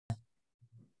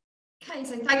Okay,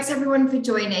 so thanks everyone for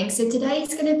joining. So today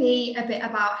is going to be a bit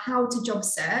about how to job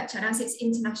search, and as it's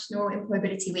International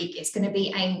Employability Week, it's going to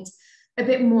be aimed a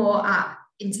bit more at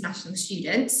international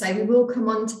students. So we will come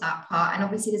on to that part, and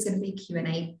obviously there's going to be a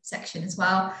Q&A section as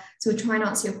well. So we'll try and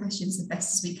answer your questions as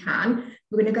best as we can.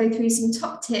 We're going to go through some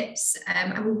top tips,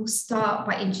 and we will start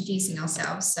by introducing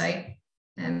ourselves. So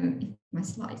if my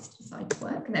slides decide to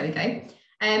work, there we go.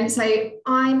 So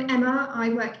I'm Emma. I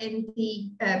work in the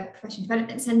Professional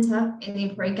Development Centre in the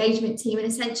Employer Engagement team, and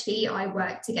essentially I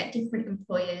work to get different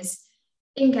employers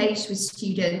engaged with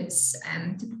students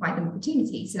to provide them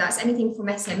opportunities. So that's anything from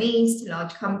SMEs to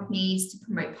large companies to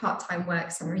promote part-time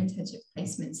work, summer internship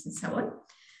placements and so on.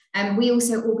 And we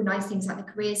also organise things like the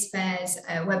careers fairs,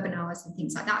 webinars and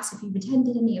things like that. So if you've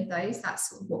attended any of those,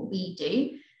 that's sort of what we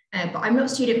do. But I'm not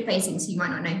student facing, so you might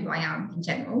not know who I am in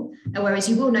general, whereas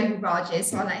you will know who Raj is.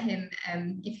 So I'll let him,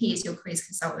 if he is your careers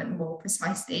consultant more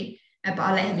precisely, but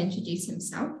I'll let him introduce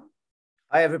himself.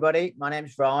 Hi, everybody. My name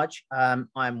is Raj. I'm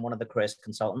one of the careers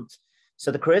consultants. So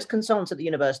the careers consultants at the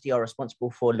university are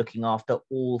responsible for looking after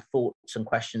all thoughts and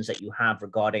questions that you have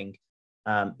regarding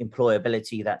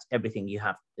employability. That's everything you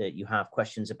have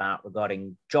questions about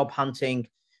regarding job hunting,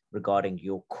 regarding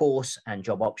your course and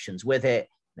job options with it,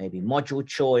 maybe module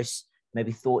choice,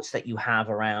 maybe thoughts that you have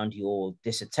around your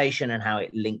dissertation and how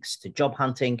it links to job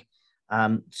hunting.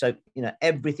 So,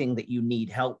 everything that you need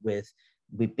help with,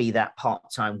 be that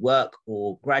part-time work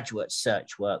or graduate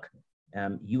search work,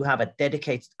 you have a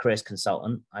dedicated careers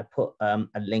consultant. I put a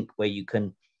link where you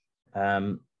can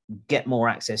get more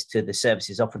access to the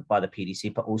services offered by the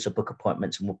PDC, but also book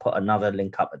appointments. And we'll put another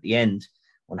link up at the end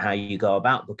on how you go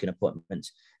about booking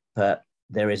appointments. But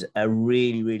there is a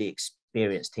really, really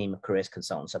experienced team of careers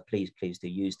consultants, so please do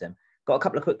use them. Got a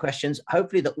couple of quick questions.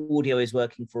 Hopefully the audio is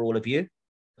working for all of you.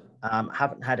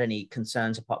 Haven't had any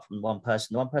concerns apart from one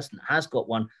person. The one person that has got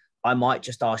one, I might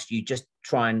just ask you, just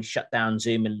try and shut down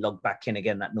Zoom and log back in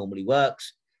again. That normally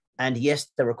works. And yes,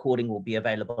 the recording will be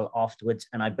available afterwards.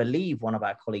 And I believe one of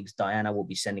our colleagues, Diana, will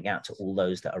be sending out to all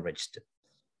those that are registered.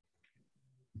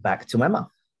 Back to Emma.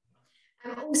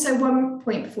 Also, one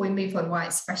point before we move on, why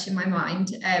it's fresh in my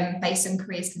mind, based on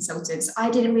careers consultants,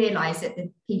 I didn't realise that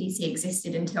the PDC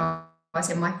existed until I was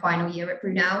in my final year at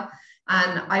Brunel,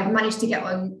 and I managed to get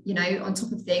on, on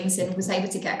top of things and was able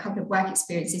to get a couple of work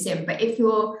experiences in. But if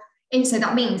you're in, so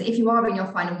that means if you are in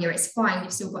your final year, it's fine,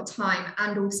 you've still got time.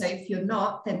 And also, if you're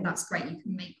not, then that's great. You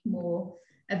can make more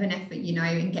of an effort,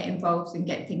 and get involved and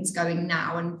get things going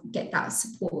now and get that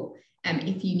support.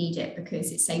 If you need it,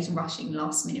 because it saves rushing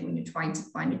last minute when you're trying to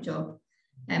find a job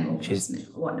or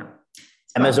whatnot.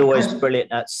 Emma's always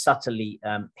brilliant at subtly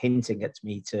hinting at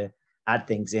me to add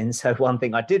things in. So one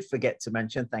thing I did forget to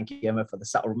mention, thank you, Emma, for the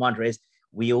subtle reminder, is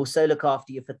we also look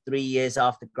after you for 3 years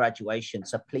after graduation.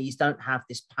 So please don't have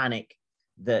this panic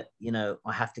that,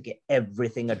 I have to get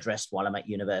everything addressed while I'm at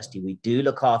university. We do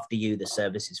look after you. The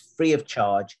service is free of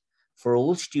charge for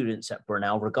all students at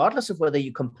Brunel, regardless of whether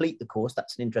you complete the course.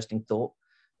 That's an interesting thought.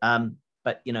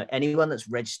 But anyone that's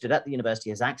registered at the university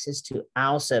has access to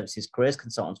our services, careers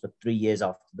consultants, for 3 years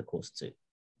after the course too.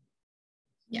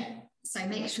 Yeah, so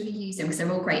make sure you use them because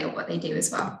they're all great at what they do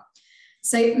as well.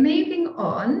 So moving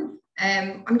on,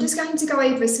 I'm just going to go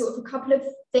over sort of a couple of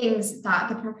things that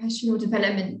the professional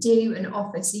development do and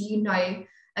offer, so you know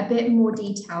a bit more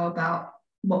detail about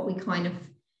what we kind of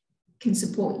can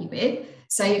support you with.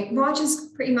 So Raj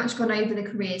has pretty much gone over the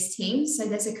careers team. So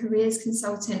there's a careers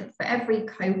consultant for every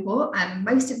cohort, and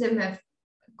most of them have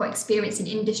got experience in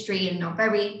industry and are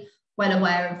very well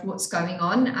aware of what's going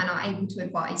on and are able to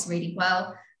advise really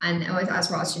well. And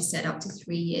as Raj just said, up to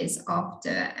 3 years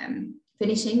after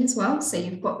finishing as well. So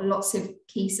you've got lots of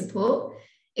key support.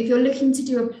 If you're looking to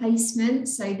do a placement,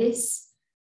 so this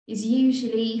is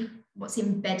usually what's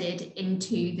embedded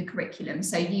into the curriculum.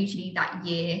 So usually that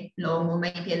year long or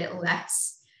maybe a little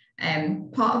less.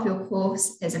 Part of your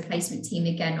course, there's a placement team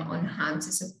again on hand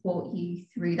to support you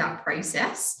through that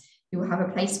process. You will have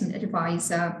a placement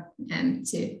advisor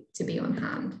to be on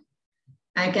hand.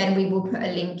 Again, we will put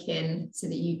a link in so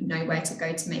that you know where to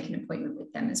go to make an appointment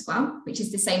with them as well, which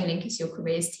is the same link as your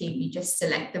careers team. You just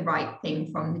select the right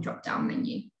thing from the drop-down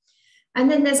menu. And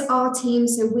then there's our team,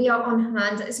 so we are on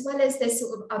hand, as well as there's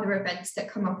sort of other events that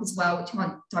come up as well, which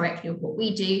aren't directly of what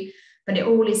we do, but it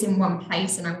all is in one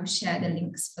place, and I will share the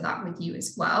links for that with you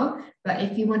as well. But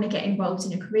if you want to get involved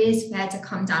in a careers fair, to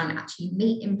come down and actually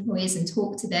meet employers and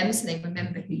talk to them so they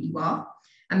remember who you are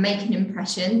and make an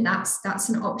impression, that's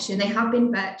an option. They have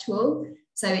been virtual,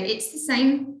 so it's the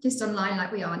same, just online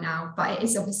like we are now, but it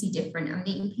is obviously different, and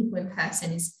meeting people in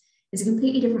person is a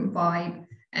completely different vibe.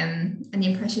 And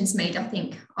the impressions made, I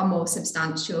think, are more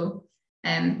substantial.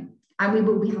 And And we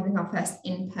will be having our first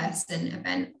in-person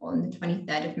event on the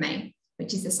 23rd of May,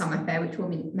 which is the summer fair, which we'll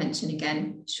mention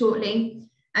again shortly.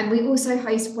 And we also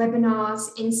host webinars,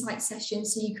 insight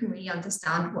sessions, so you can really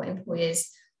understand what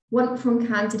employers want from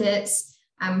candidates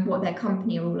and what their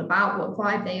company are all about, what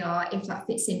vibe they are, if that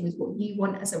fits in with what you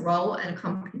want as a role and a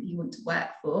company that you want to work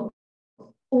for.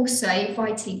 Also,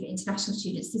 vitally for international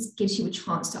students, this gives you a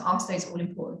chance to ask those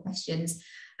all-important questions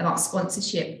about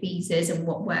sponsorship, visas, and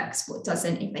what works, what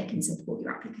doesn't, if they can support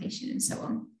your application and so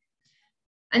on.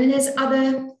 And then there's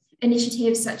other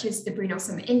initiatives such as the Brunel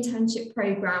Summer Internship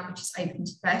Programme, which is open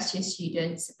to first-year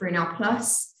students, Brunel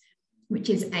Plus, which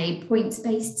is a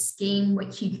points-based scheme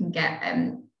which you can get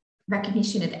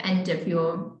recognition at the end of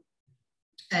your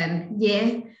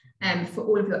year for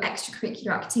all of your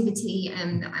extracurricular activity,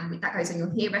 and that goes on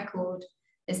your HERE record.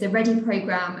 There's the Ready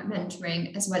Programme,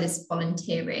 mentoring, as well as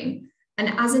volunteering.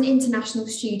 And as an international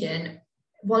student,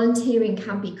 volunteering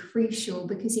can be crucial,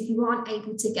 because if you aren't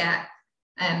able to get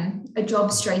a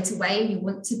job straight away, you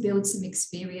want to build some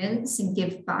experience and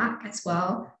give back as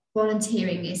well.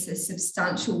 Volunteering is a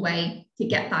substantial way to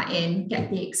get that in,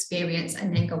 get the experience,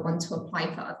 and then go on to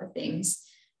apply for other things.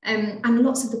 And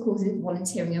lots of the courses of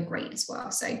volunteering are great as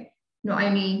well. So not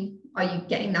only are you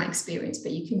getting that experience,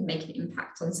 but you can make an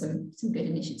impact on some good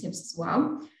initiatives as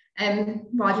well. Raj, I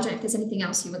don't know if there's anything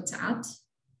else you want to add.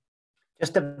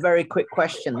 Just a very quick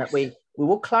question that we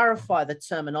will clarify the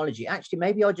terminology. Actually,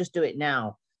 maybe I'll just do it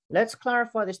now. Let's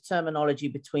clarify this terminology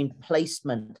between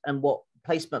placement and what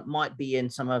placement might be in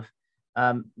some of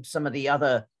the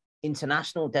other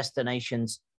international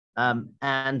destinations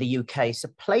and the UK. So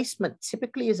placement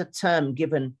typically is a term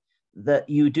given that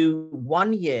you do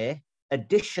 1 year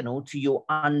additional to your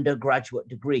undergraduate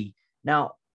degree.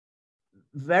 Now,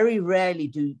 very rarely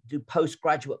do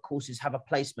postgraduate courses have a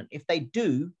placement. If they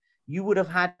do, you would have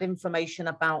had information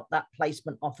about that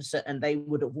placement officer and they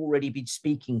would have already been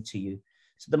speaking to you.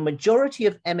 So the majority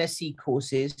of MSc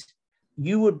courses,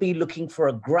 you would be looking for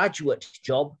a graduate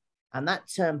job, and that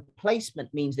term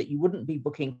placement means that you wouldn't be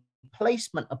booking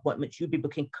placement appointments, you'd be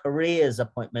booking careers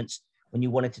appointments when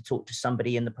you wanted to talk to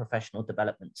somebody in the professional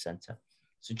development center.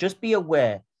 So just be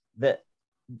aware that,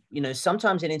 you know,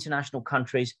 sometimes in international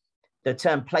countries, the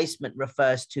term placement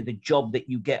refers to the job that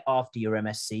you get after your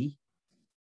MSc.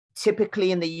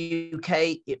 Typically in the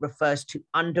UK, it refers to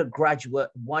undergraduate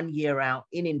 1 year out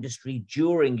in industry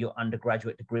during your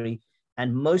undergraduate degree.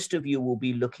 And most of you will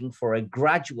be looking for a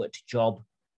graduate job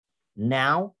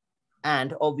now,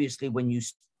 and obviously when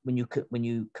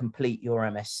you complete your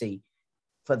MSc.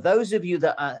 For those of you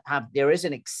that there is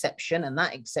an exception, and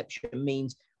that exception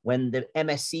means when the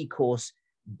MSc course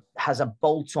has a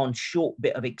bolt-on short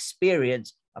bit of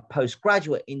experience, a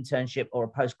postgraduate internship or a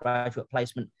postgraduate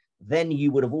placement, then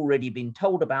you would have already been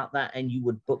told about that and you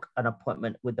would book an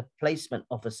appointment with the placement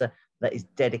officer that is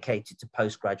dedicated to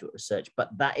postgraduate research.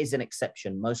 But that is an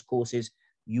exception. Most courses,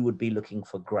 you would be looking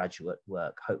for graduate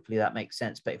work. Hopefully that makes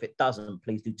sense. But if it doesn't,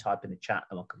 please do type in the chat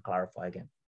and I can clarify again.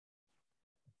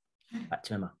 Back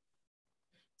to Emma.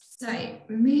 So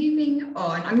moving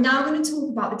on, I'm now going to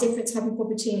talk about the different type of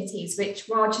opportunities, which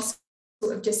Raj has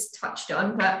sort of just touched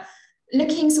on, but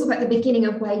looking sort of at the beginning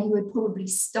of where you would probably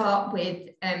start with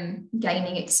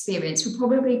gaining experience would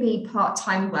probably be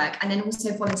part-time work, and then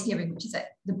also volunteering, which is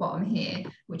at the bottom here,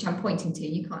 which I'm pointing to,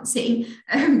 you can't see,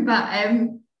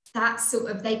 that's sort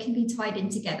of, they can be tied in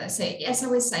together. So as I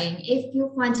was saying, if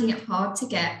you're finding it hard to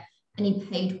get any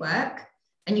paid work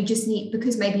and you just need,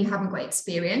 because maybe you haven't got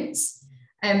experience,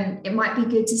 it might be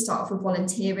good to start off with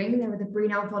volunteering. There are the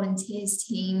Brunel volunteers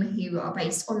team who are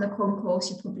based on the concourse.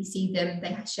 You'll probably see them.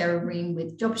 They share a room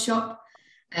with Job Shop,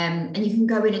 and you can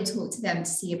go in and talk to them to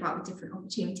see about the different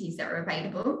opportunities that are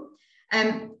available.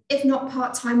 If not,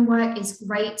 part-time work is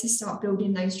great to start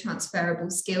building those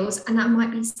transferable skills, and that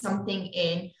might be something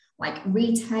in like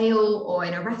retail or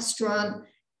in a restaurant.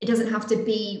 It doesn't have to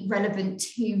be relevant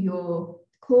to your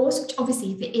course, which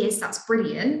obviously if it is, that's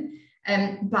brilliant.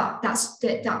 But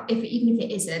even if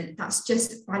it isn't, that's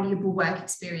just valuable work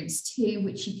experience too,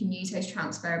 which you can use those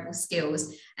transferable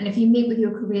skills. And if you meet with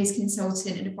your careers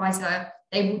consultant and advisor,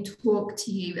 they will talk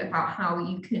to you about how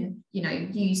you can, you know,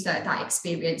 use that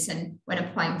experience and when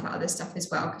applying for other stuff as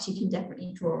well, because you can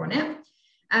definitely draw on it.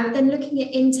 Then looking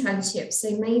at internships,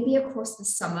 so maybe across the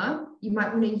summer, you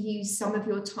might want to use some of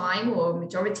your time or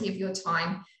majority of your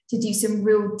time to do some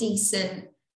real decent,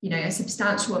 you know, a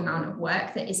substantial amount of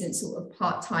work that isn't sort of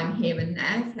part-time here and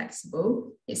there,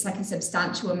 flexible. It's like a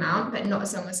substantial amount, but not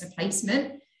as long as a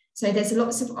placement. So there's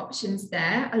lots of options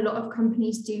there. A lot of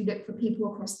companies do look for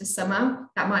people across the summer.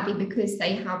 That might be because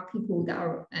they have people that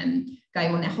are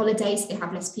going on their holidays, they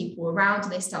have less people around,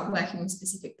 and they start working on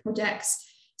specific projects.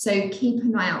 So keep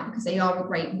an eye out, because they are a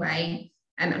great way.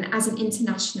 And as an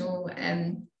international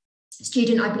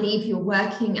student, I believe your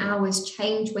working hours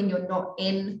change when you're not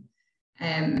in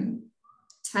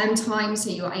term time, so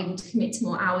you're able to commit to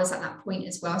more hours at that point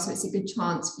as well. So it's a good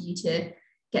chance for you to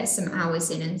get some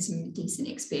hours in and some decent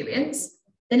experience.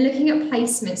 Then looking at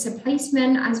placement. So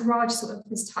placement, as Raj sort of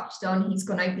has touched on, he's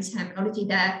gone over terminology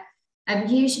there.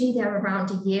 Usually they're around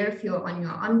a year if you're on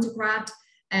your undergrad,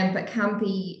 but can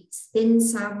be thin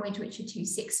sandwich, which are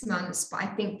 6 months, but I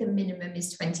think the minimum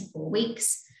is 24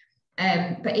 weeks.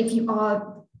 But if you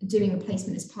are doing a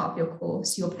placement as part of your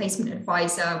course, your placement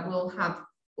advisor will have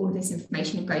all this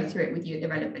information and go through it with you at the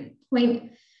relevant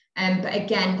point. But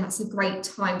again, that's a great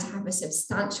time to have a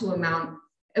substantial amount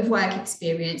of work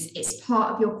experience. It's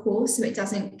part of your course, so it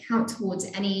doesn't count towards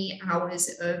any hours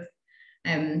of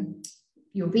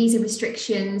your visa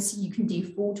restrictions. You can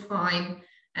do full-time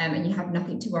and you have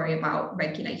nothing to worry about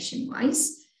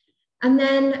regulation-wise. And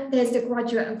then there's the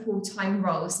graduate and full-time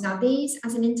roles. Now these,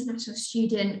 as an international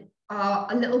student, are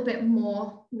a little bit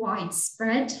more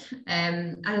widespread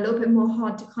and a little bit more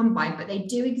hard to come by, but they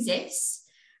do exist.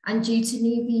 And due to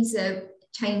new visa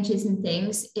changes and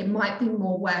things, it might be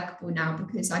more workable now,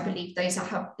 because I believe those that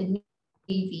have the new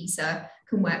visa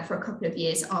can work for a couple of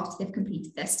years after they've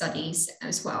completed their studies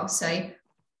as well. So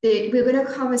we're going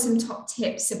to cover some top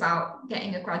tips about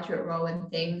getting a graduate role and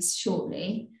things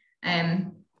shortly.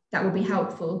 That will be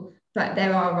helpful, but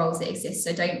there are roles that exist,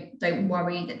 so don't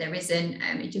worry that there isn't.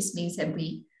 It just means there'll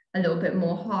be a little bit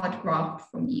more hard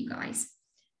graft from you guys.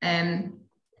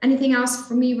 Anything else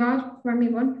from me, Raj, before I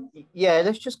move on? Yeah,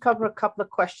 let's just cover a couple of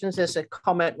questions. There's a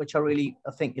comment which I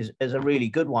think is a really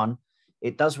good one.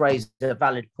 It does raise a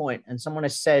valid point, and someone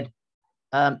has said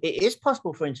it is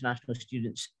possible for international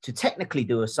students to technically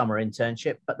do a summer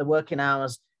internship, but the working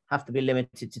hours have to be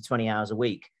limited to 20 hours a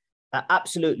week.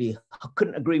 Absolutely, I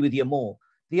couldn't agree with you more.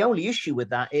 The only issue with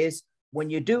that is when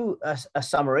you do a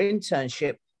summer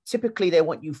internship, typically they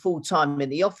want you full-time in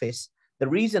the office. The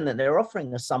reason that they're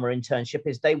offering a summer internship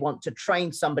is they want to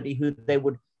train somebody who they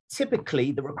would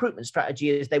typically, the recruitment strategy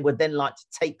is they would then like to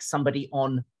take somebody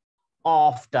on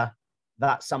after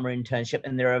that summer internship,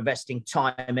 and they're investing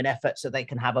time and effort so they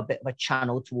can have a bit of a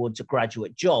channel towards a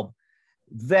graduate job.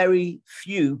 Very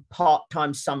few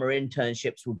part-time summer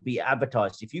internships will be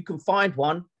advertised. If you can find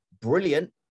one, brilliant,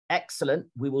 excellent.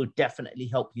 We will definitely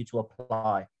help you to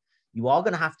apply. You are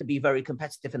going to have to be very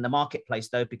competitive in the marketplace,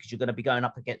 though, because you're going to be going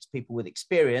up against people with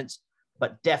experience.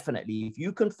 But definitely, if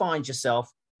you can find yourself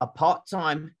a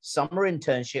part-time summer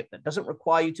internship that doesn't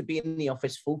require you to be in the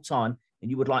office full-time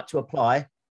and you would like to apply,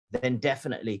 then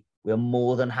definitely we're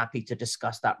more than happy to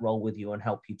discuss that role with you and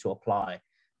help you to apply.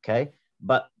 Okay.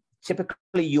 But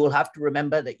typically, you'll have to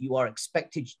remember that you are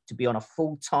expected to be on a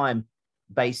full-time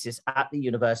basis at the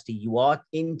university. You are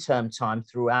in term time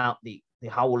throughout the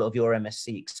whole of your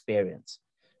MSc experience.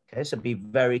 Okay, so be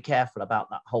very careful about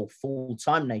that whole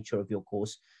full-time nature of your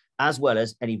course, as well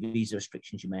as any visa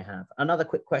restrictions you may have. Another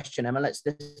quick question, Emma, let's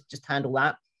just handle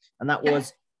that. And that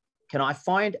was, can I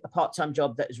find a part-time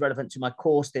job that is relevant to my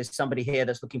course? There's somebody here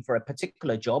that's looking for a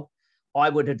particular job. I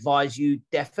would advise you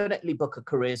definitely book a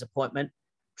careers appointment.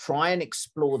 Try and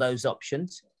explore those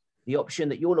options. The option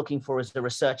that you're looking for is the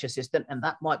research assistant, and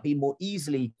that might be more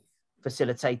easily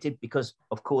facilitated because,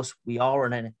 of course, we are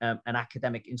an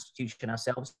academic institution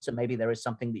ourselves. So maybe there is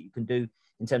something that you can do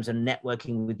in terms of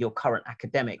networking with your current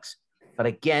academics. But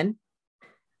again,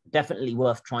 definitely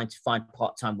worth trying to find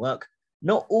part-time work.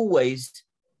 Not always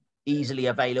easily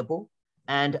available.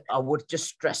 And I would just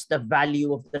stress the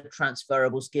value of the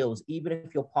transferable skills. Even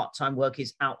if your part-time work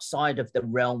is outside of the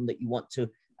realm that you want to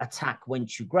attack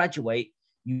once you graduate,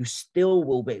 you still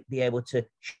will be able to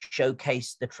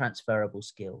showcase the transferable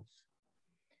skills.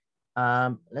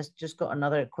 Let's just got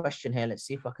another question here. Let's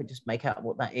see if I could just make out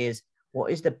what that is.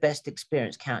 What is the best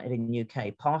experience counted in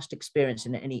UK? Past experience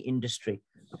in any industry.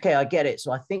 Okay, I get it.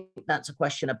 So I think that's a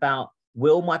question about,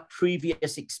 will my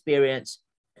previous experience,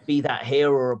 be that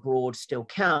here or abroad, still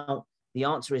count? The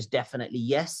answer is definitely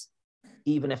yes.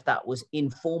 Even if that was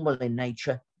informal in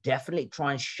nature, definitely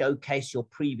try and showcase your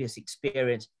previous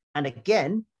experience. And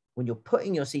again, when you're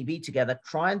putting your CV together,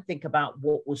 try and think about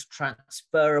what was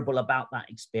transferable about that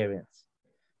experience.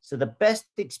 So the best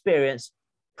experience,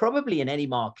 probably in any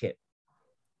market,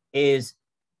 is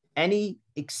any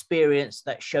experience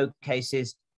that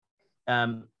showcases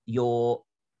your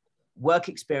work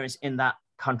experience in that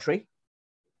country,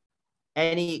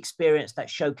 any experience that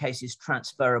showcases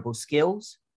transferable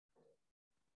skills,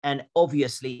 and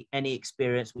obviously any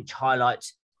experience which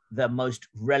highlights the most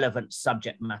relevant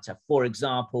subject matter. For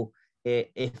example,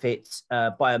 if it's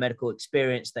biomedical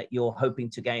experience that you're hoping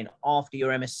to gain after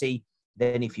your MSc,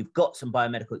 then if you've got some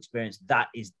biomedical experience, that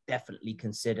is definitely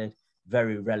considered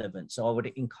very relevant. So I would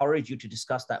encourage you to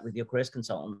discuss that with your careers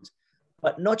consultant,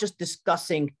 but not just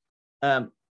discussing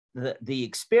the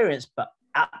experience, but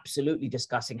absolutely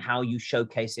discussing how you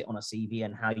showcase it on a CV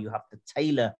and how you have to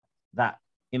tailor that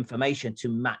information to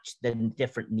match the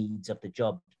different needs of the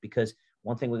job. Because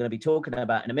one thing we're going to be talking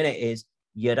about in a minute is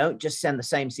you don't just send the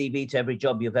same CV to every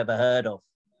job you've ever heard of.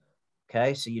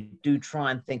 Okay, so you do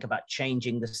try and think about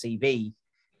changing the CV,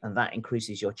 and that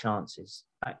increases your chances.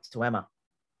 Back to Emma.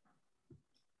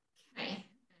 Okay,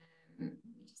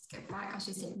 just go back. I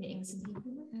should say meetings and people.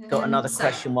 Got another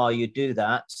question while you do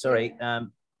that. Sorry.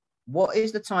 What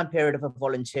is the time period of a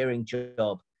volunteering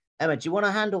job? Emma, do you want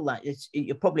to handle that?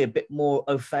 You're probably a bit more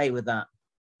au fait with that.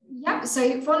 Yeah,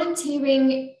 so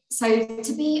volunteering, so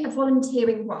to be a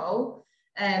volunteering role,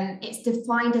 it's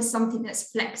defined as something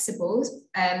that's flexible.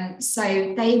 So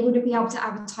they wouldn't be able to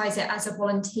advertise it as a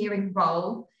volunteering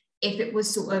role if it was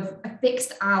sort of a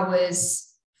fixed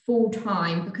hours full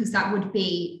time, because that would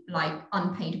be like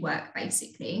unpaid work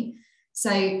basically.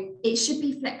 So it should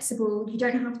be flexible. You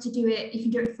don't have to do it. You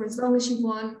can do it for as long as you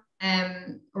want,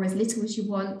 or as little as you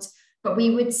want. But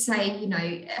we would say, you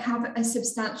know, have a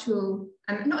substantial,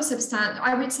 not a substantial,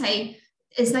 I would say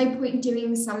there's no point in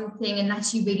doing something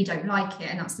unless you really don't like it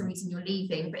and that's the reason you're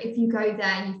leaving. But if you go there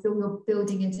and you feel you're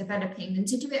building and developing, then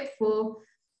to do it for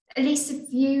at least a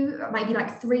few, maybe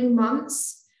like 3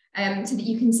 months, so that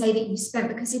you can say that you spent,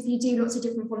 because if you do lots of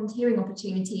different volunteering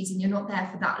opportunities and you're not there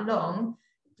for that long,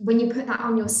 when you put that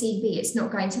on your CV, it's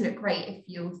not going to look great if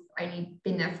you've only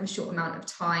been there for a short amount of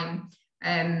time.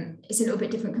 It's a little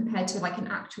bit different compared to like an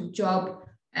actual job.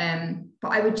 But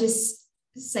I would just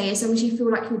say, as long as you feel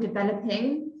like you're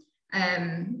developing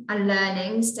and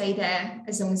learning, stay there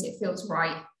as long as it feels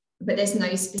right. But there's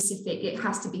no specific, it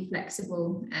has to be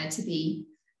flexible to be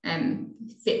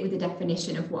fit with the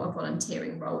definition of what a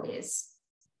volunteering role is.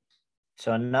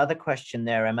 So another question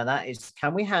there, Emma, that is,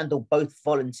 can we handle both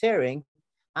volunteering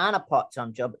and a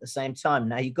part-time job at the same time?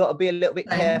 Now, you've got to be a little bit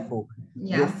careful.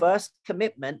 Yeah. Your first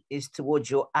commitment is towards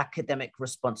your academic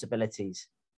responsibilities.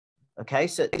 Okay,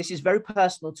 so this is very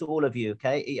personal to all of you.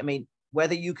 Okay, I mean,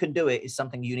 whether you can do it is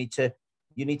something you need to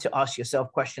ask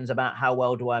yourself questions about. How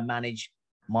well do I manage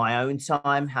my own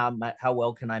time? How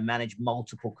well can I manage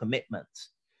multiple commitments?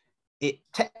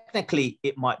 Technically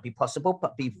it might be possible,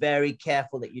 but be very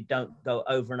careful that you don't go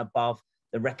over and above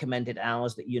the recommended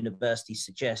hours that university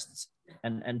suggests,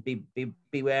 and be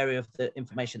wary of the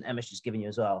information Emma's just given you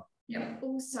as well. Yeah.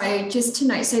 Also, just to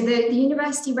note, so the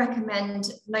university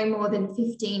recommend no more than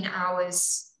 15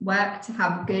 hours work to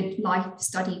have good life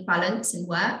study balance and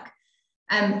work.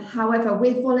 However,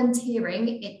 with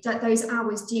volunteering, those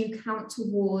hours do count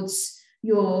towards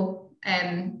your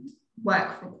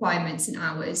work requirements and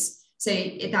hours. So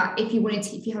that if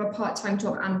you have a part-time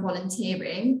job and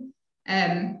volunteering,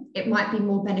 it might be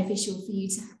more beneficial for you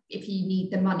to, if you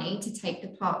need the money, to take the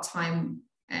part-time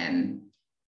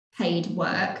paid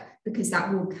work, because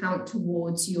that will count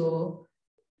towards your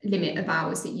limit of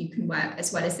hours that you can work,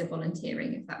 as well as the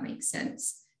volunteering, if that makes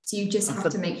sense. So you just have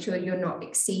to make sure you're not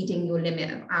exceeding your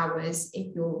limit of hours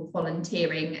if you're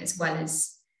volunteering, as well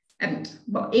as,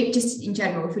 well, just in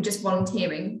general, if you're just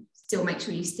volunteering, still make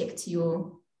sure you stick to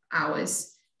your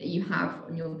hours that you have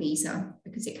on your visa,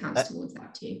 because it counts towards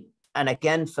that too. And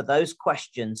again, for those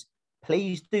questions,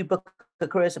 please do book a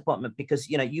careers appointment, because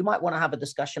you might want to have a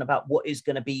discussion about what is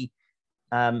going to be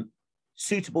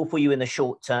suitable for you in the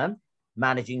short term,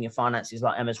 managing your finances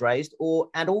like Emma's raised,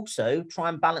 and also try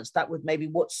and balance that with maybe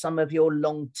what some of your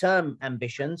long-term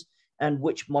ambitions and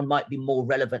which one might be more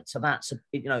relevant to that. So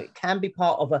it can be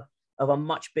part of a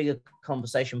much bigger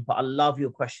conversation. But I love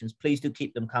your questions. Please do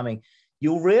keep them coming.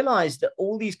 You'll realize that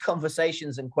all these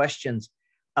conversations and questions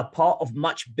are part of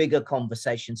much bigger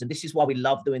conversations. And this is why we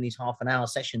love doing these half-an-hour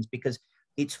sessions, because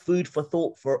it's food for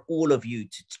thought for all of you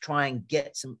to try and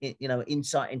get some,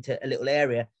 insight into a little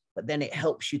area, but then it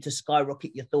helps you to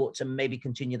skyrocket your thoughts and maybe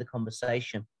continue the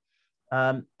conversation.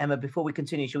 Emma, before we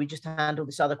continue, should we just handle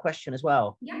this other question as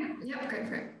well? Yeah, go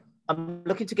for it. I'm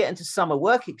looking to get into summer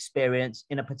work experience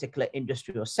in a particular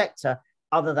industry or sector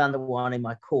other than the one in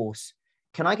my course.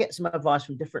 Can I get some advice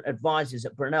from different advisors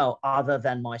at Brunel other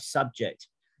than my subject?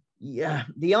 Yeah,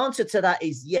 the answer to that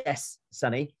is yes,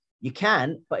 Sonny. You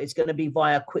can, but it's going to be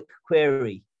via quick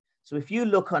query. So if you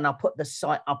look on, I'll put the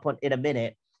site up on in a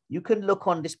minute, you can look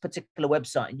on this particular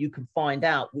website and you can find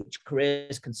out which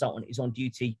careers consultant is on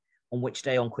duty on which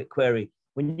day on quick query.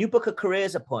 When you book a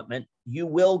careers appointment, you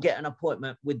will get an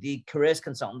appointment with the careers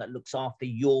consultant that looks after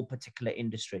your particular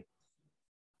industry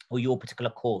or your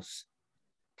particular course.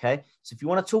 Okay. So if you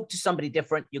want to talk to somebody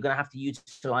different, you're going to have to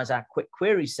utilize our quick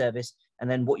query service. And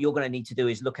then what you're going to need to do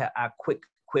is look at our quick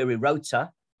query rota.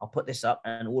 I'll put this up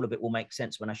and all of it will make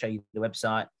sense when I show you the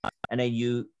website. And then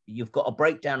you've got a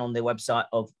breakdown on the website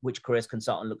of which careers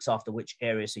consultant looks after which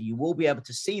area. So you will be able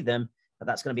to see them, but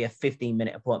that's going to be a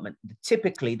 15-minute appointment.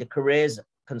 Typically, the careers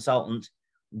consultant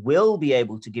will be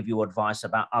able to give you advice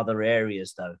about other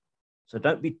areas though. So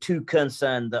don't be too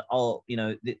concerned that, oh, you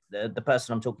know, the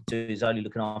person I'm talking to is only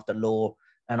looking after law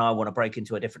and I want to break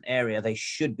into a different area. They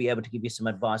should be able to give you some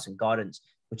advice and guidance,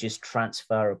 which is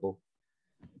transferable.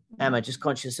 Emma, just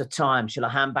conscious of time. Shall I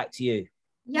hand back to you?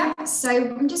 Yeah, so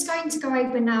I'm just going to go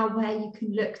over now where you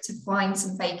can look to find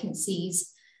some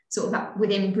vacancies sort of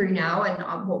within Brunel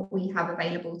and what we have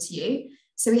available to you.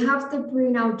 So we have the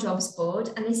Brunel jobs board,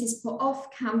 and this is for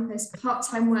off-campus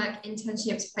part-time work,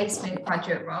 internships, placement,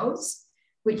 graduate roles,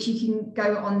 which you can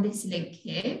go on this link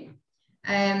here.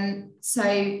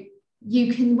 So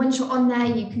you can, once you're on there,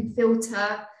 you can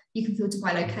filter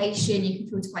by location, you can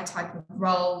filter by type of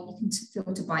role, you can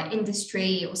filter by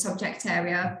industry or subject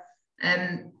area.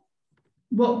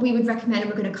 What we would recommend, and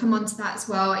we're going to come on to that as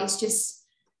well, is just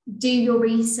do your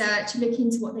research, look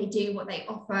into what they do, what they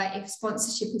offer, if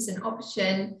sponsorship is an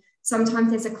option. Sometimes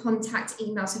there's a contact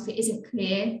email, so if it isn't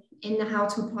clear in the how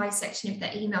to apply section, if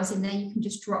their email's in there, you can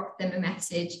just drop them a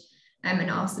message and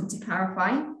ask them to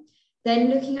clarify.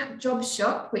 Then looking at Job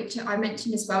Shop, which I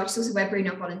mentioned as well, which is also where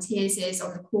Brunel Volunteers is,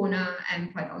 on the corner and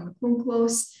right on the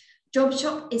concourse. Job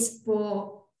Shop is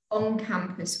for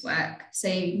on-campus work. So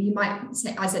you might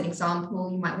say, as an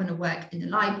example, you might want to work in the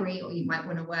library, or you might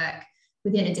want to work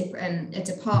within a different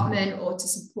department, or to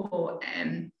support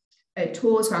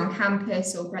tours around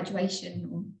campus or graduation,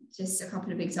 or just a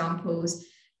couple of examples.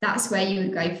 That's where you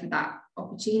would go for that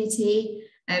opportunity.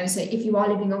 So if you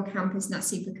are living on campus and that's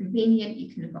super convenient,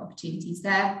 you can look at opportunities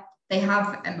there. They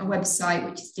have a website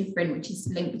which is different, which is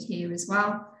linked here as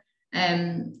well.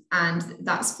 And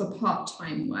that's for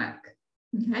part-time work.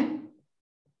 Okay.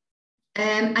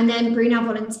 And then Brunel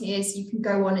Volunteers, you can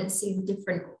go on and see the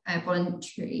different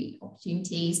voluntary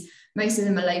opportunities. Most of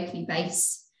them are locally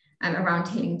based around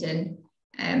Hillingdon,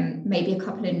 maybe a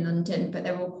couple in London, but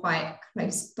they're all quite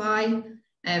close by.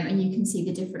 And you can see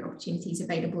the different opportunities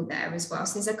available there as well.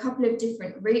 So there's a couple of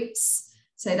different routes.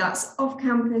 So that's off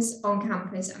campus, on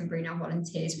campus, and Brunel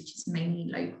Volunteers, which is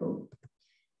mainly local.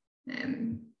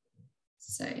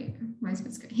 So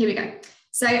here we go.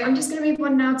 So I'm just going to move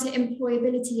on now to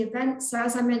employability events. So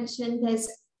as I mentioned, there's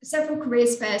several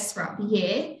careers fairs throughout the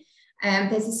year.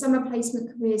 There's a summer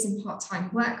placement careers and part-time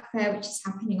work fair, which is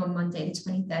happening on Monday, the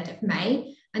 23rd of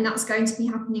May. And that's going to be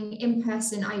happening in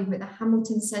person over at the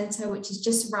Hamilton Centre, which is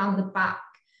just around the back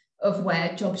of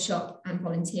where Job Shop and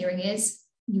volunteering is.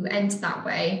 You enter that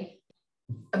way.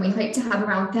 And we hope to have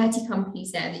around 30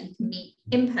 companies there that you can meet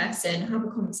in person, have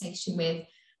a conversation with,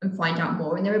 and find out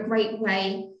more. And they're a great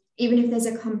way, even if there's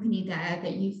a company there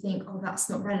that you think, oh, that's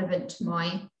not relevant to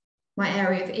my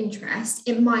area of interest.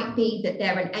 It might be that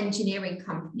they're an engineering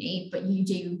company, but you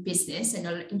do business and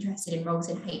are interested in roles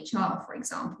in HR, for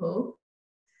example.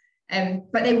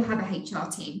 But they will have a HR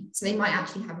team, so they might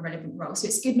actually have a relevant role. So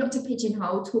it's good not to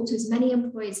pigeonhole, talk to as many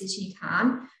employers as you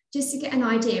can, just to get an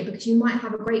idea, because you might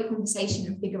have a great conversation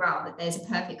and figure out that there's a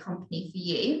perfect company for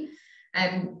you.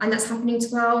 And that's happening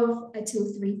 12 until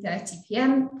 3:30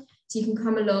 p.m. So you can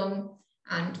come along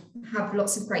and have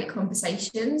lots of great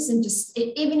conversations, and just,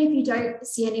 even if you don't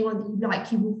see anyone that you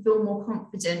like, you will feel more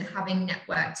confident having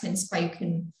networked and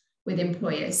spoken with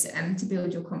employers to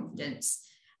build your confidence.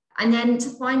 And then to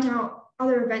find out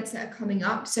other events that are coming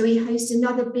up. So we host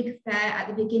another big fair at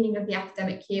the beginning of the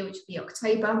academic year, which will be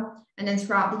October. And then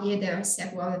throughout the year, there are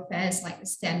several other fairs like the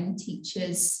STEM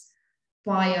Teachers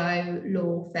Bio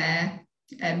Law Fair,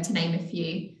 to name a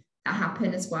few, that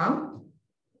happen as well.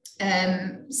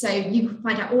 So you can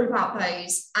find out all about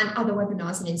those and other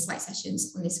webinars and insight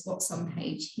sessions on this What's On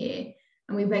page here.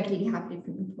 And we regularly have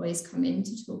different employers come in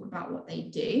to talk about what they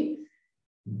do.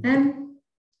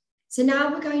 So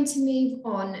now we're going to move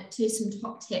on to some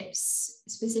top tips,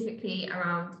 specifically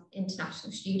around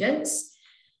international students.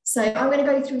 So I'm going to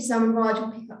go through some, and Raj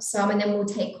will pick up some, and then we'll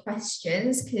take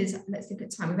questions, because let's look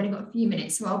at time. We've only got a few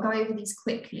minutes, so I'll go over these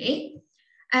quickly.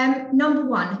 Number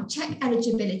one, check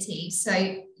eligibility. So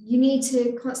you need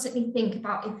to constantly think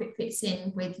about if it fits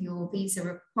in with your visa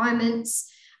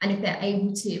requirements and if they're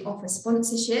able to offer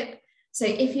sponsorship. So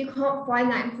if you can't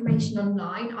find that information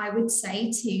online, I would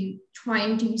say to try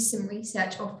and do some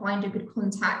research or find a good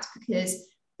contact, because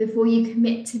before you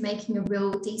commit to making a real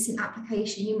decent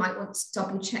application, you might want to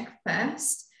double check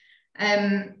first.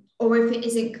 Or if it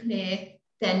isn't clear,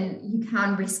 then you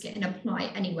can risk it and apply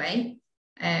anyway.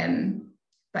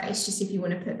 But it's just if you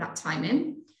want to put that time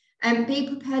in. Be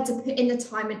prepared to put in the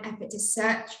time and effort to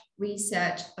search,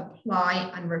 research,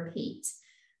 apply, and repeat,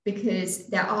 because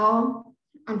there are,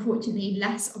 unfortunately,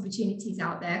 less opportunities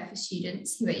out there for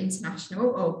students who are international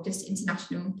or just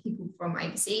international people from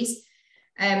overseas.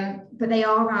 But they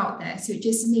are out there. So it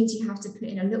just means you have to put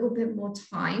in a little bit more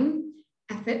time,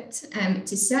 effort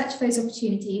to search those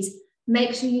opportunities.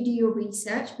 Make sure you do your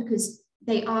research, because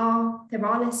there are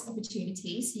less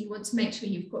opportunities. So you want to make sure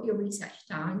you've got your research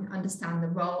done, understand the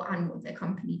role and what the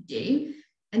company do,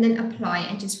 and then apply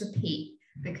and just repeat,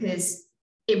 because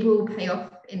it will pay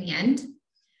off in the end.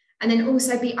 And then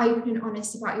also be open and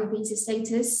honest about your visa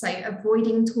status. So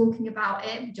avoiding talking about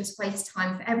it just waste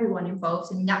time for everyone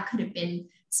involved. And that could have been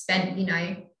spent,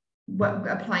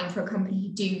 applying for a company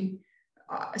who do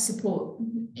support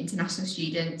international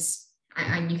students,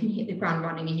 and you can hit the ground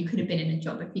running, and you could have been in a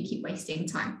job if you keep wasting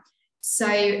time. So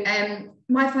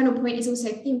my final point is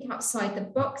also think outside the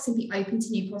box and be open to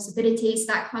new possibilities.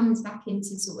 That comes back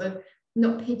into sort of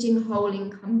not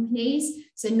pigeonholing companies,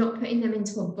 so not putting them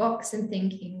into a box and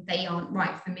thinking they aren't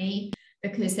right for me,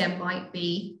 because there might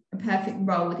be a perfect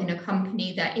role within a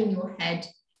company that in your head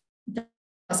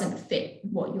doesn't fit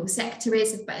what your sector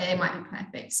is, but it might be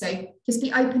perfect. So just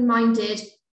be open-minded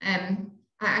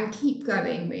and keep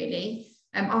going, really.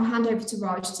 I'll hand over to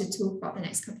Raj to talk about the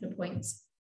next couple of points.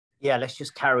 Yeah, let's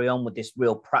just carry on with this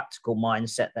real practical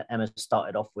mindset that Emma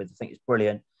started off with. I think it's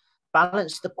brilliant.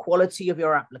 Balance the quality of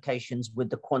your applications with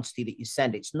the quantity that you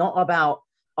send. It's not about,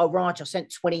 oh, Raj, I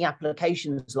sent 20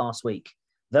 applications last week.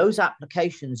 Those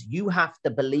applications, you have to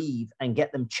believe and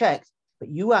get them checked, but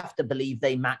you have to believe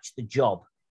they match the job.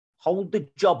 Hold the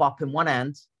job up in one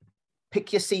hand,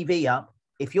 pick your CV up.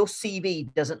 If your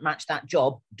CV doesn't match that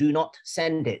job, do not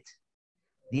send it.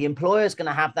 The employer is going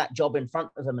to have that job in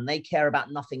front of them, and they care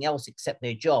about nothing else except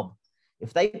their job.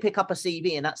 If they pick up a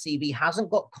CV and that CV hasn't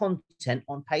got content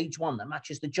on page 1 that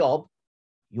matches the job,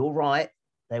 you're right,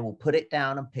 they will put it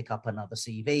down and pick up another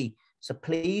CV. So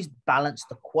please balance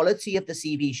the quality of the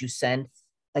CVs you send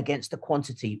against the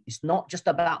quantity. It's not just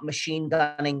about machine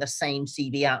gunning the same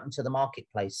CV out into the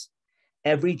marketplace.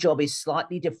 Every job is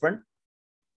slightly different.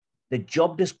 The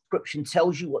job description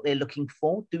tells you what they're looking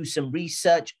for. Do some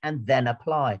research and then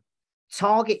apply.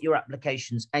 Target your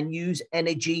applications and use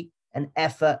energy and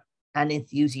effort and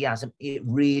enthusiasm. It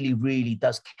really, really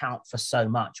does count for so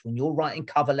much. When you're writing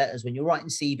cover letters, when you're writing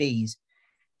CVs,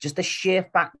 just the sheer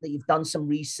fact that you've done some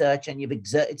research and you've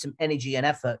exerted some energy and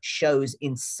effort shows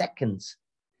in seconds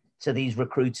to these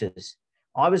recruiters.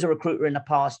 I was a recruiter in the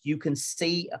past. You can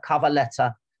see a cover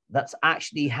letter that's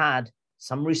actually had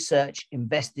some research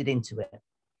invested into it.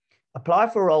 Apply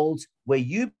for roles where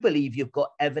you believe you've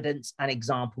got evidence and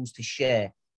examples to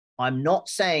share. I'm not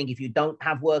saying if you don't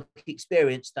have work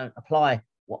experience, don't apply.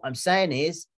 What I'm saying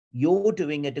is you're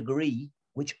doing a degree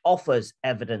which offers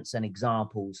evidence and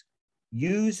examples.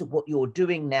 Use what you're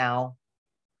doing now,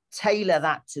 tailor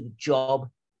that to the job,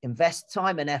 invest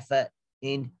time and effort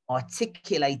in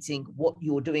articulating what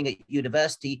you're doing at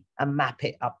university and map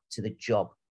it up to the job.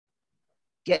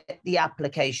 Get the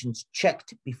applications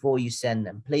checked before you send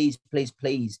them. Please, please,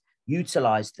 please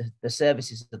utilize the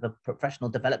services of the Professional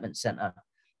Development Center.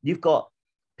 You've got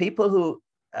people who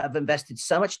have invested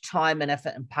so much time and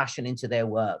effort and passion into their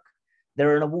work.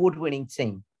 They're an award-winning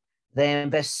team. They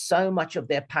invest so much of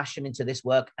their passion into this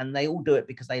work, and they all do it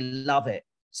because they love it.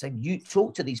 So you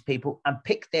talk to these people and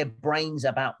pick their brains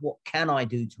about what can I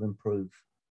do to improve.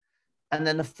 And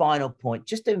then the final point,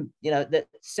 just to, the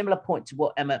similar point to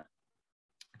what Emma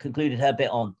concluded her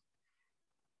bit on.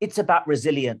 It's about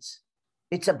resilience.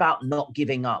 It's about not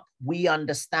giving up. We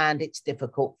understand it's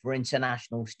difficult for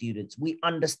international students. We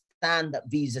understand that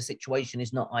visa situation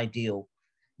is not ideal.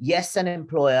 Yes, an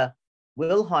employer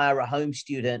will hire a home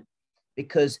student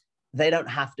because they don't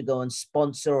have to go and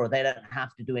sponsor or they don't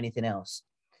have to do anything else.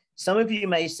 Some of you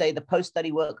may say the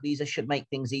post-study work visa should make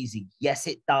things easy. Yes,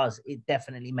 it does. It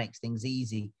definitely makes things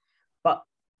easy. But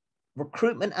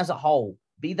recruitment as a whole,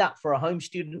 be that for a home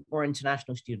student or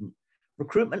international student,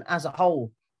 recruitment as a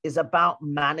whole is about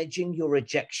managing your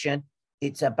rejection.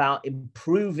 It's about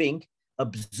improving,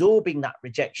 absorbing that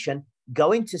rejection,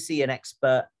 going to see an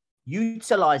expert,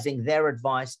 utilizing their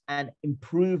advice and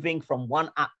improving from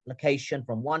one application,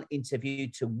 from one interview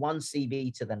to one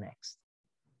CV to the next.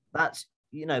 That's,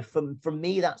 from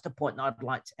me, that's the point that I'd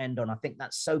like to end on. I think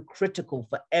that's so critical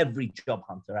for every job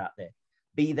hunter out there,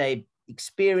 be they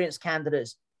experienced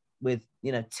candidates, with,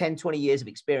 10, 20 years of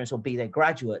experience or be their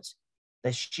graduates,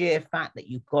 the sheer fact that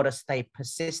you've got to stay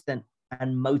persistent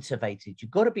and motivated.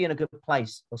 You've got to be in a good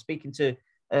place. I was speaking to,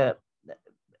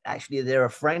 actually, they're a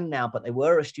friend now, but they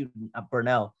were a student at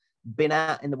Brunel, been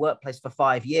out in the workplace for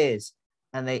 5 years,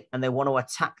 and they want to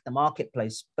attack the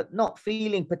marketplace, but not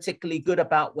feeling particularly good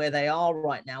about where they are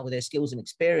right now with their skills and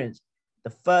experience. The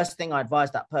first thing I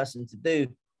advised that person to do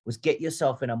was get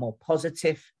yourself in a more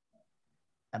positive,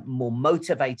 a more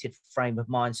motivated frame of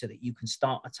mind so that you can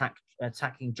start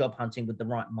attacking job hunting with the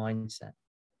right mindset.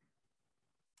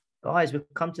 Guys, we've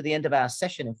come to the end of our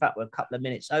session. In fact, we're a couple of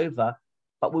minutes over,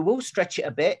 but we will stretch it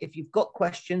a bit. If you've got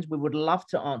questions, we would love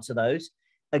to answer those.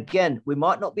 Again, we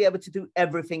might not be able to do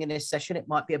everything in this session. It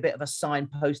might be a bit of a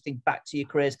signposting back to your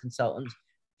careers consultants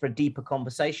for a deeper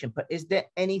conversation. But is there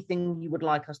anything you would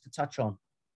like us to touch on?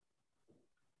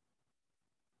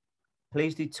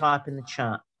 Please do type in the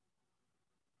chat.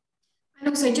 And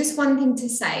also, just one thing to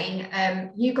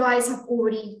say, you guys have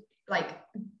already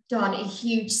done a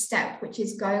huge step, which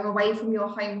is going away from your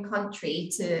home country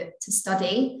to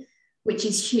study, which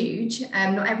is huge.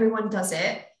 Not everyone does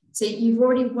it. So you've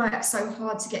already worked so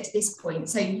hard to get to this point.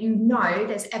 So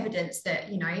there's evidence that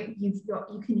you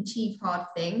can achieve hard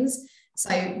things.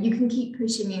 So you can keep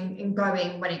pushing and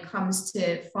going when it comes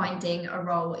to finding a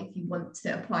role if you want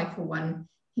to apply for one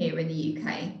here in the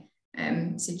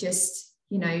UK. So just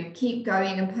keep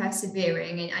going and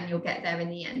persevering, and you'll get there in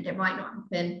the end. It might not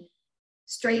happen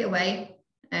straight away,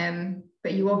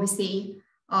 but you obviously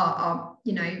are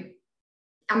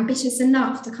ambitious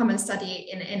enough to come and study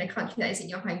in a country that isn't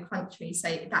your home country. So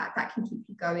that can keep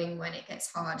you going when it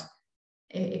gets hard,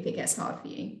 if it gets hard for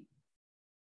you.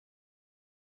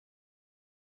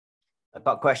 I've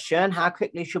got a question. How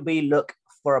quickly should we look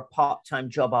for a part-time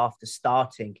job after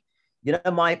starting?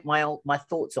 My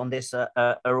thoughts on this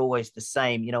are always the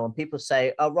same. When people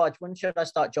say, oh, Raj, when should I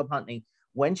start job hunting?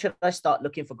 When should I start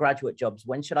looking for graduate jobs?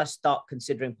 When should I start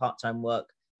considering part-time work?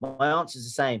 My answer is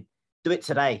the same. Do it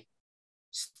today.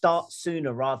 Start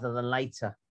sooner rather than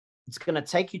later. It's going to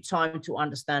take you time to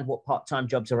understand what part-time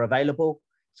jobs are available.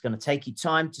 It's going to take you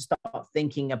time to start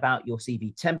thinking about your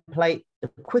CV template. The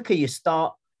quicker you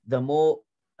start, the more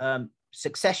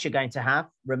success you're going to have.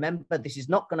 Remember, this is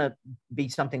not going to be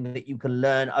something that you can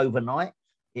learn overnight.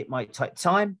 It might take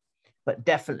time, but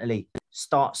definitely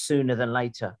start sooner than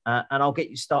later. And I'll get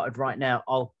you started right now.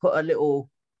 I'll put a little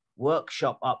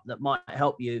workshop up that might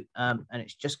help you, and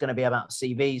it's just going to be about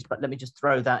CVs, but let me just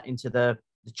throw that into the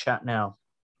chat now.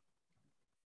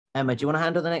 Emma, do you want to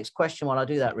handle the next question while I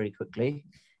do that really quickly?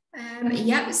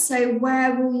 Yep. So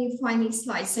where will you find these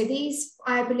slides? So these,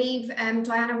 I believe,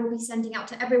 Diana will be sending out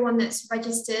to everyone that's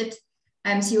registered.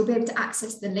 So you'll be able to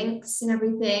access the links and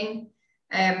everything.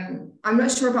 I'm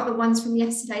not sure about the ones from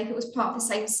yesterday. If it was part of the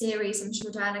same series, I'm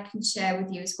sure Diana can share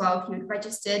with you as well if you had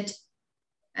registered.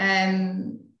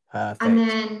 Perfect. And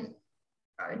then,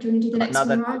 do you want to do the next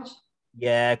one, Raj?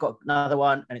 Yeah, got another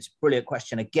one, and it's a brilliant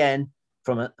question again.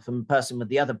 From a person with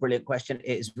the other brilliant question.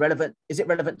 Is it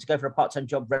relevant to go for a part-time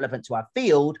job relevant to our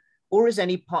field, or is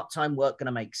any part-time work going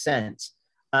to make sense?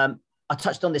 I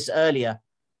touched on this earlier.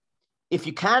 If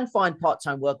you can find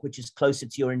part-time work which is closer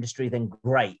to your industry, then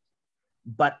great.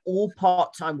 But all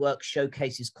part-time work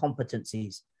showcases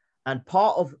competencies. And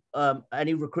part of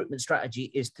any recruitment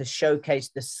strategy is to showcase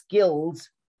the skills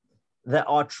that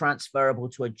are transferable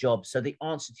to a job. So the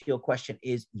answer to your question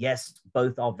is yes,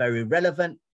 both are very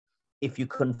relevant. If you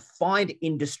can find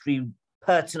industry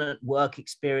pertinent work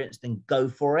experience, then go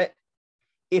for it.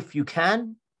 If you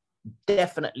can,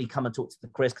 definitely come and talk to the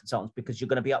careers consultants, because you're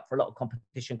going to be up for a lot of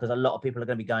competition, because a lot of people are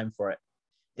going to be going for it.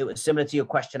 It was similar to your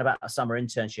question about a summer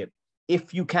internship.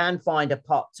 If you can find a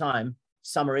part-time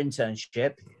summer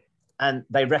internship and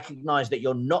they recognize that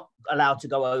you're not allowed to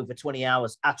go over 20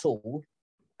 hours at all,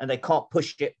 and they can't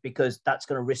push it because that's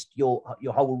going to risk your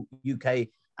whole UK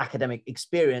academic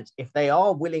experience, if they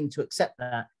are willing to accept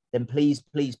that, then please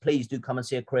do come and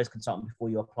see a careers consultant before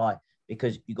you apply,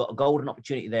 because you've got a golden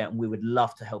opportunity there and we would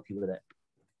love to help you with it.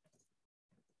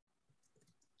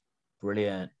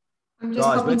 Brilliant. I'm just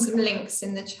popping some links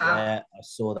in the chat. Yeah, I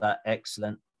saw that.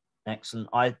 Excellent.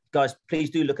 Guys,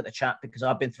 please do look at the chat, because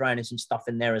I've been throwing in some stuff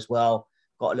in there as well.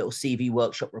 Got a little CV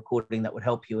workshop recording that would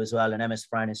help you as well, and Emma's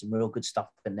throwing in some real good stuff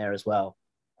in there as well.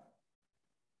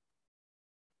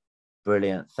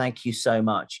 Brilliant. Thank you so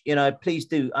much. Please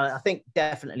do. I think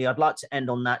definitely I'd like to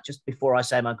end on that just before I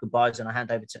say my goodbyes and I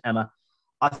hand over to Emma.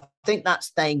 I think that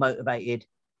staying motivated,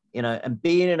 and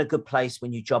being in a good place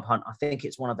when you job hunt, I think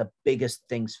it's one of the biggest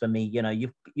things for me.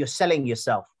 You're selling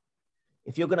yourself.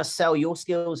 If you're going to sell your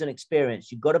skills and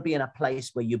experience, you've got to be in a place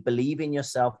where you believe in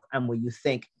yourself and where you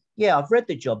think, yeah, I've read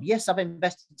the job. Yes, I've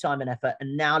invested time and effort.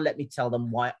 And now let me tell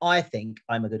them why I think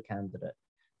I'm a good candidate.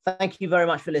 Thank you very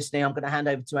much for listening. I'm going to hand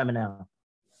over to Emma now.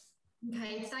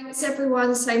 Okay, thanks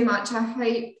everyone so much. I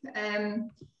hope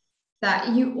that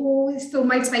you all feel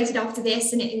motivated after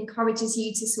this and it encourages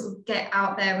you to sort of get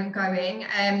out there and going.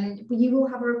 But you will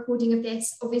have a recording of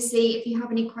this. Obviously, if you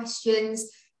have any questions,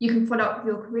 you can follow up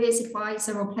with your careers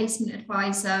advisor or placement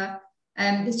advisor.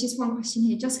 There's just one question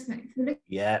here. Just if you're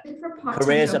looking for a part-time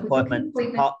careers job, appointment.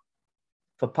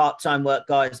 For part-time work,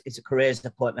 guys, it's a careers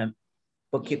appointment.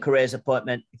 Book your careers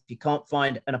appointment. If you can't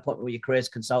find an appointment with your careers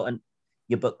consultant,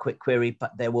 you book Quick Query,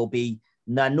 but there will be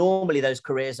now normally those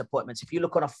careers appointments. If you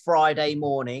look on a Friday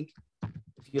morning,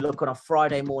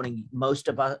 most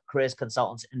of our careers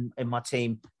consultants in my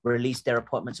team release their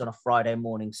appointments on a Friday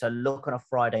morning. So look on a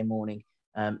Friday morning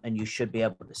and you should be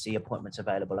able to see appointments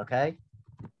available. Okay.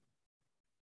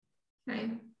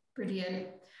 Okay, brilliant.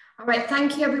 All right,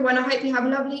 thank you everyone. I hope you have a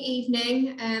lovely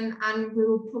evening and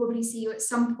we'll probably see you at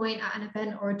some point at an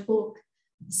event or a talk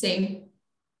soon.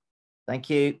 Thank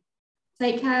you.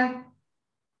 Take care.